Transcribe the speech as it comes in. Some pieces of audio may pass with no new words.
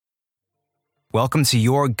Welcome to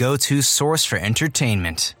your go-to source for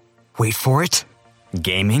entertainment. Wait for it.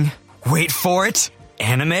 Gaming. Wait for it.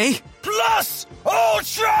 Anime. Plus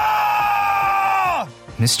Ultra!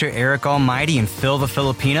 Mr. Eric Almighty and Phil the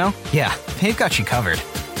Filipino? Yeah, they've got you covered.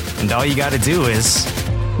 And all you gotta do is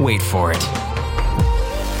wait for it.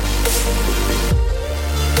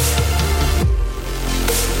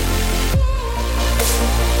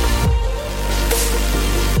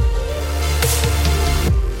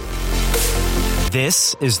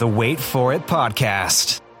 This is the Wait For It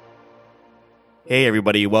podcast. Hey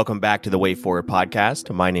everybody, welcome back to the Wait For It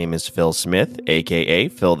podcast. My name is Phil Smith, aka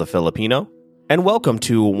Phil the Filipino, and welcome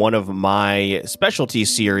to one of my specialty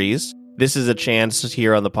series. This is a chance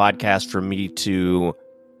here on the podcast for me to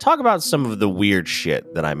talk about some of the weird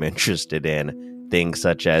shit that I'm interested in. Things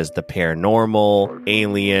such as the paranormal,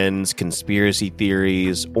 aliens, conspiracy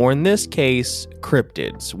theories, or in this case,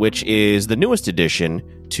 cryptids, which is the newest addition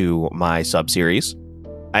to my sub-series.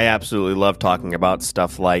 I absolutely love talking about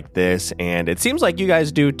stuff like this, and it seems like you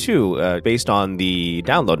guys do too, based on the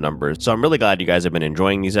download numbers. So I'm really glad you guys have been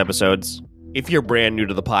enjoying these episodes. If you're brand new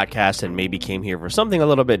to the podcast and maybe came here for something a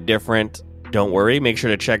little bit different, don't worry, make sure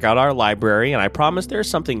to check out our library, and I promise there's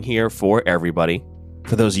something here for everybody.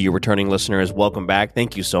 For those of you returning listeners, welcome back.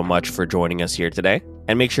 Thank you so much for joining us here today.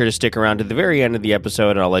 And make sure to stick around to the very end of the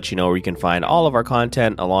episode, and I'll let you know where you can find all of our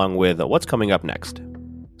content along with what's coming up next.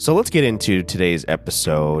 So let's get into today's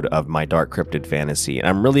episode of my Dark Cryptid Fantasy. And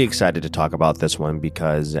I'm really excited to talk about this one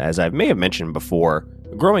because, as I may have mentioned before,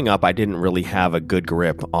 growing up, I didn't really have a good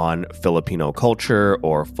grip on Filipino culture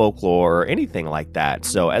or folklore or anything like that.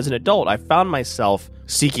 So as an adult, I found myself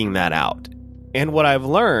seeking that out. And what I've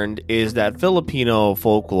learned is that Filipino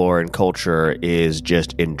folklore and culture is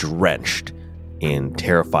just drenched in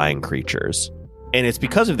terrifying creatures. And it's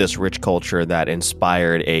because of this rich culture that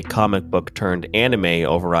inspired a comic book turned anime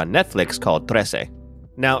over on Netflix called Trece.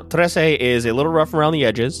 Now, Trece is a little rough around the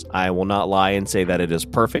edges. I will not lie and say that it is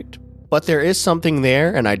perfect. But there is something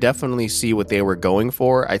there, and I definitely see what they were going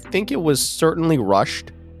for. I think it was certainly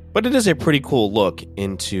rushed, but it is a pretty cool look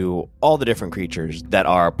into all the different creatures that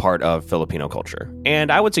are part of Filipino culture.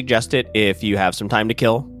 And I would suggest it if you have some time to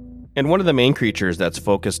kill. And one of the main creatures that's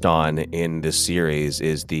focused on in this series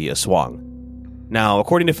is the Aswang. Now,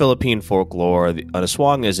 according to Philippine folklore, an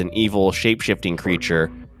Aswang is an evil, shape-shifting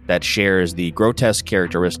creature that shares the grotesque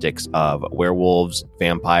characteristics of werewolves,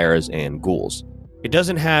 vampires, and ghouls. It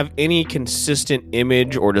doesn't have any consistent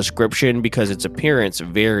image or description because its appearance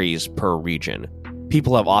varies per region.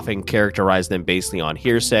 People have often characterized them based on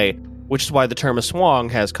hearsay, which is why the term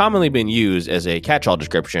Aswang has commonly been used as a catch-all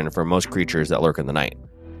description for most creatures that lurk in the night.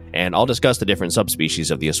 And I'll discuss the different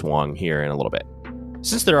subspecies of the Aswang here in a little bit.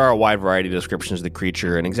 Since there are a wide variety of descriptions of the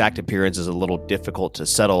creature, an exact appearance is a little difficult to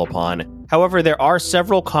settle upon. However, there are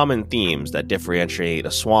several common themes that differentiate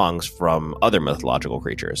Aswangs from other mythological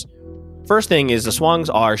creatures. First thing is Aswangs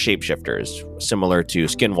are shapeshifters, similar to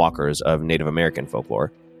skinwalkers of Native American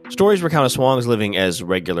folklore. Stories recount Aswangs living as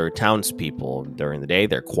regular townspeople. During the day,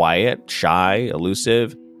 they're quiet, shy,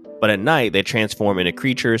 elusive, but at night, they transform into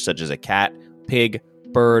creatures such as a cat, pig,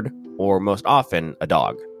 bird, or most often, a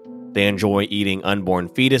dog. They enjoy eating unborn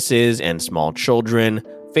fetuses and small children,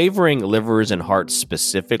 favoring livers and hearts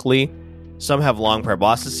specifically. Some have long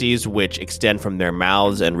proboscises, which extend from their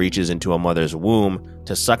mouths and reaches into a mother's womb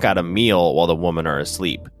to suck out a meal while the women are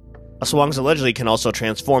asleep. Aswangs allegedly can also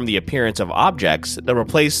transform the appearance of objects that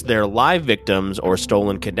replace their live victims or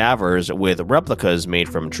stolen cadavers with replicas made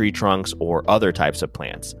from tree trunks or other types of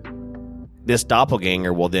plants. This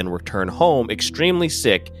doppelganger will then return home extremely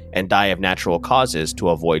sick and die of natural causes to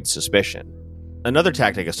avoid suspicion. Another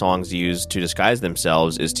tactic Aswangs use to disguise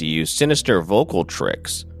themselves is to use sinister vocal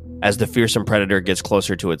tricks. As the fearsome predator gets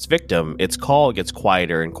closer to its victim, its call gets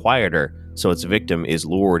quieter and quieter, so its victim is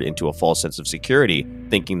lured into a false sense of security,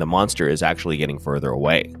 thinking the monster is actually getting further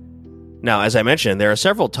away. Now, as I mentioned, there are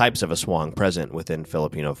several types of Aswang present within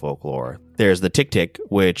Filipino folklore. There's the tik-tik,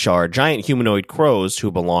 which are giant humanoid crows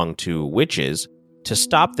who belong to witches. To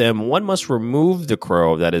stop them, one must remove the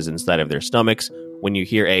crow that is inside of their stomachs. When you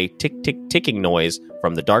hear a tick-tick-ticking noise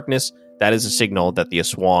from the darkness, that is a signal that the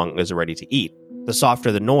Aswang is ready to eat. The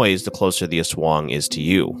softer the noise, the closer the Aswang is to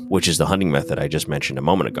you, which is the hunting method I just mentioned a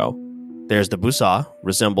moment ago. There's the busa,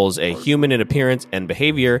 resembles a human in appearance and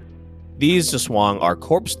behavior. These Aswang are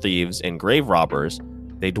corpse thieves and grave robbers.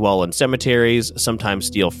 They dwell in cemeteries, sometimes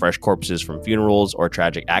steal fresh corpses from funerals or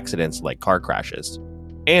tragic accidents like car crashes.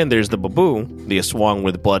 And there's the babu, the Aswang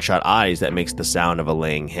with bloodshot eyes that makes the sound of a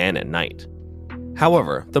laying hen at night.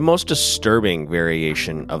 However, the most disturbing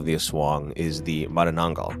variation of the Aswang is the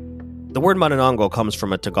manananggal. The word manananggal comes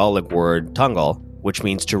from a Tagalog word, tanggal, which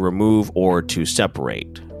means to remove or to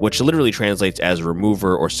separate, which literally translates as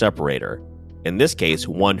remover or separator. In this case,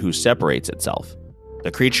 one who separates itself.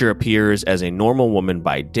 The creature appears as a normal woman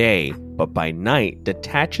by day, but by night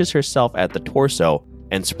detaches herself at the torso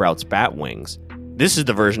and sprouts bat wings. This is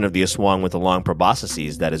the version of the Aswang with the long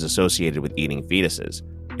proboscises that is associated with eating fetuses.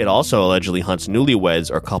 It also allegedly hunts newlyweds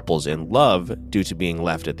or couples in love due to being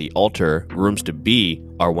left at the altar. Grooms-to-be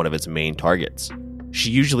are one of its main targets. She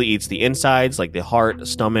usually eats the insides like the heart,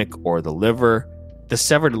 stomach, or the liver. The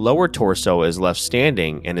severed lower torso is left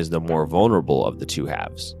standing and is the more vulnerable of the two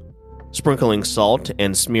halves. Sprinkling salt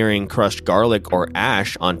and smearing crushed garlic or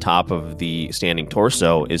ash on top of the standing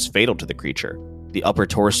torso is fatal to the creature. The upper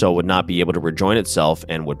torso would not be able to rejoin itself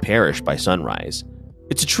and would perish by sunrise.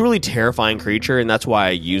 It's a truly terrifying creature, and that's why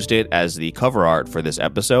I used it as the cover art for this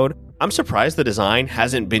episode. I'm surprised the design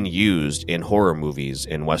hasn't been used in horror movies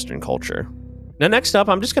in Western culture. Now, next up,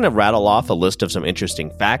 I'm just going to rattle off a list of some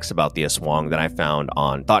interesting facts about the Aswang that I found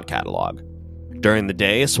on Thought Catalog. During the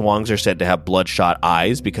day, Aswangs are said to have bloodshot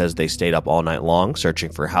eyes because they stayed up all night long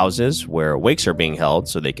searching for houses where wakes are being held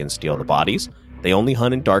so they can steal the bodies. They only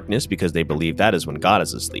hunt in darkness because they believe that is when God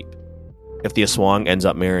is asleep. If the Aswang ends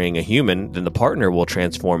up marrying a human, then the partner will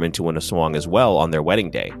transform into an Aswang as well on their wedding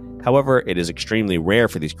day. However, it is extremely rare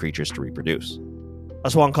for these creatures to reproduce.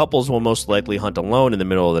 Aswang couples will most likely hunt alone in the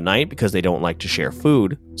middle of the night because they don't like to share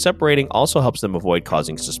food. Separating also helps them avoid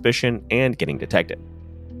causing suspicion and getting detected.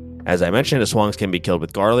 As I mentioned, Aswangs can be killed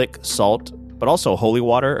with garlic, salt, but also holy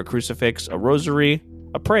water, a crucifix, a rosary,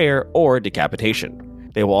 a prayer, or decapitation.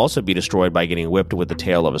 They will also be destroyed by getting whipped with the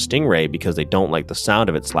tail of a stingray because they don't like the sound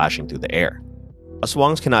of it slashing through the air.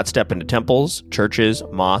 Aswangs cannot step into temples, churches,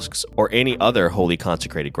 mosques, or any other holy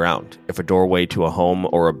consecrated ground. If a doorway to a home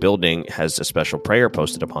or a building has a special prayer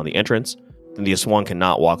posted upon the entrance, then the Aswang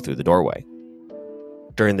cannot walk through the doorway.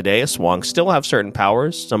 During the day, Aswangs still have certain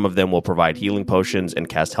powers. Some of them will provide healing potions and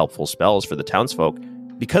cast helpful spells for the townsfolk.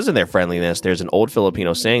 Because of their friendliness, there's an old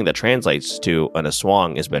Filipino saying that translates to, an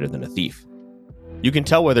Aswang is better than a thief. You can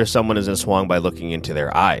tell whether someone is an Aswang by looking into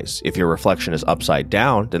their eyes. If your reflection is upside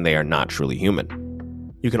down, then they are not truly human.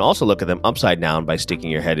 You can also look at them upside down by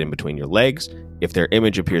sticking your head in between your legs. If their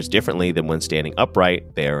image appears differently than when standing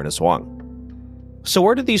upright, they are an Aswang. So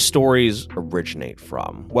where did these stories originate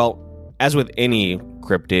from? Well, as with any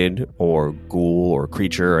cryptid or ghoul or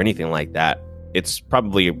creature or anything like that, it's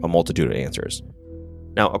probably a multitude of answers.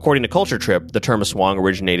 Now, according to Culture Trip, the term Aswang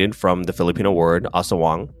originated from the Filipino word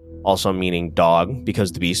asawang, also meaning dog,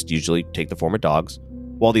 because the beasts usually take the form of dogs.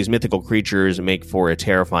 While these mythical creatures make for a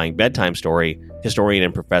terrifying bedtime story, historian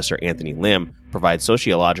and Professor Anthony Lim provides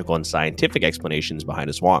sociological and scientific explanations behind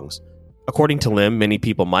Aswangs. According to Lim, many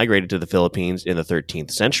people migrated to the Philippines in the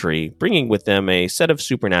 13th century, bringing with them a set of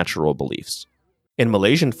supernatural beliefs. In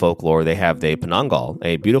Malaysian folklore, they have the Penanggal,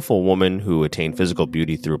 a beautiful woman who attained physical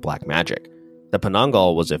beauty through black magic. The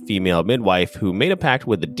Penanggal was a female midwife who made a pact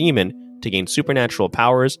with a demon to gain supernatural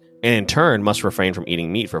powers and in turn must refrain from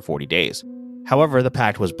eating meat for 40 days. However, the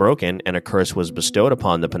pact was broken and a curse was bestowed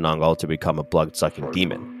upon the Penanggal to become a blood-sucking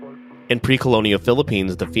demon. In pre-colonial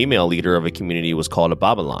Philippines, the female leader of a community was called a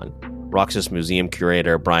Babalan. Roxas Museum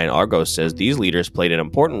curator Brian Argos says these leaders played an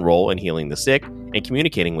important role in healing the sick and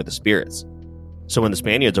communicating with the spirits. So when the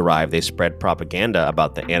Spaniards arrived, they spread propaganda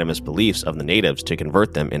about the animist beliefs of the natives to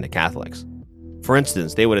convert them into Catholics. For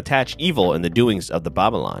instance, they would attach evil in the doings of the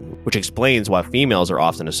Babalan, which explains why females are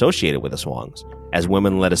often associated with Aswangs. As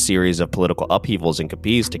women led a series of political upheavals in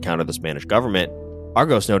Capiz to counter the Spanish government,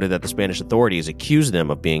 Argos noted that the Spanish authorities accused them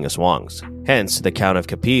of being Aswangs. Hence, the Count of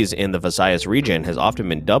Capiz in the Visayas region has often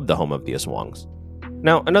been dubbed the home of the Aswangs.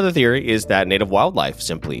 Now, another theory is that native wildlife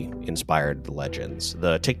simply inspired the legends.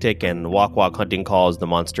 The tik-tik and wak-wak hunting calls the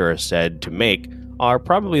monster is said to make are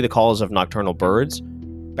probably the calls of nocturnal birds.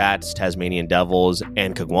 Bats, Tasmanian devils,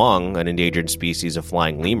 and kagwang, an endangered species of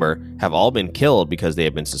flying lemur, have all been killed because they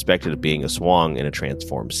have been suspected of being Aswang in a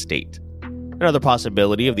transformed state. Another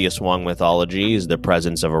possibility of the Aswang mythology is the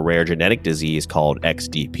presence of a rare genetic disease called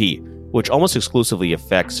XDP, which almost exclusively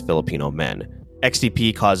affects Filipino men.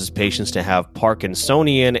 XDP causes patients to have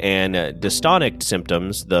Parkinsonian and dystonic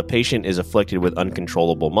symptoms. The patient is afflicted with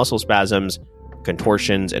uncontrollable muscle spasms,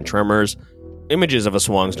 contortions, and tremors. Images of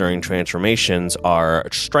Aswangs during transformations are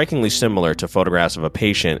strikingly similar to photographs of a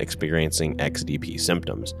patient experiencing XDP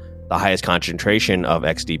symptoms. The highest concentration of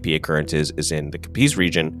XDP occurrences is in the Capiz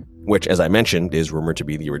region, which, as I mentioned, is rumored to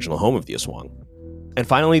be the original home of the Aswang. And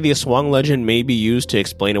finally, the Aswang legend may be used to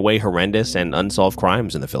explain away horrendous and unsolved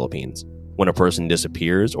crimes in the Philippines. When a person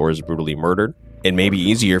disappears or is brutally murdered, it may be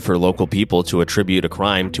easier for local people to attribute a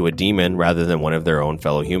crime to a demon rather than one of their own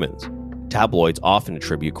fellow humans. tabloids often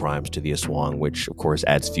attribute crimes to the Aswang, which of course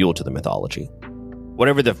adds fuel to the mythology.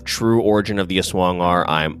 Whatever the true origin of the Aswang are,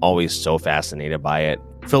 I'm always so fascinated by it.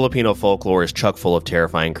 Filipino folklore is chock full of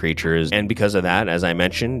terrifying creatures, and because of that, as I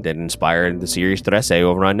mentioned, it inspired the series Trece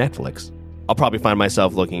over on Netflix. I'll probably find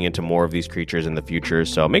myself looking into more of these creatures in the future,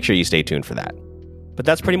 so make sure you stay tuned for that. But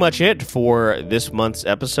that's pretty much it for this month's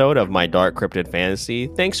episode of my Dark Cryptid Fantasy.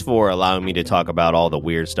 Thanks for allowing me to talk about all the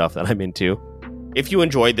weird stuff that I'm into. If you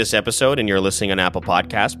enjoyed this episode and you're listening on Apple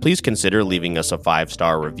Podcasts, please consider leaving us a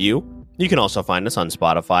 5-star review. You can also find us on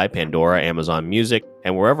Spotify, Pandora, Amazon Music,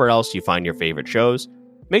 and wherever else you find your favorite shows.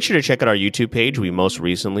 Make sure to check out our YouTube page. We most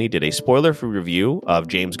recently did a spoiler-free review of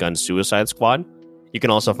James Gunn's Suicide Squad. You can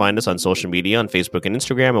also find us on social media on Facebook and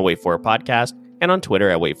Instagram at Wait For It Podcast and on Twitter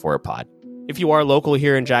at Wait For It Pod. If you are local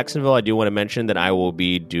here in Jacksonville, I do want to mention that I will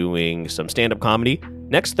be doing some stand-up comedy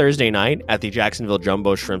next Thursday night at the Jacksonville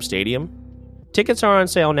Jumbo Shrimp Stadium. Tickets are on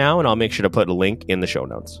sale now, and I'll make sure to put a link in the show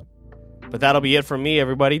notes. But that'll be it from me,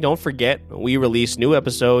 everybody. Don't forget, we release new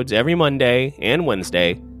episodes every Monday and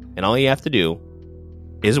Wednesday, and all you have to do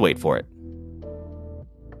is wait for it.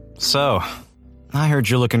 So, I heard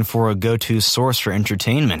you're looking for a go-to source for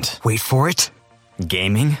entertainment. Wait for it.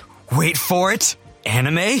 Gaming. Wait for it.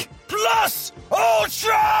 Anime. Plus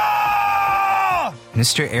Ultra!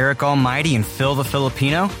 Mr. Eric Almighty and Phil the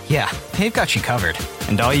Filipino? Yeah, they've got you covered.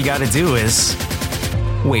 And all you gotta do is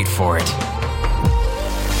wait for it.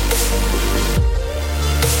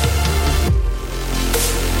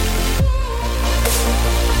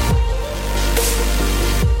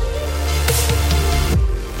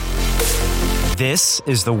 This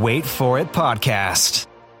is the Wait For It podcast.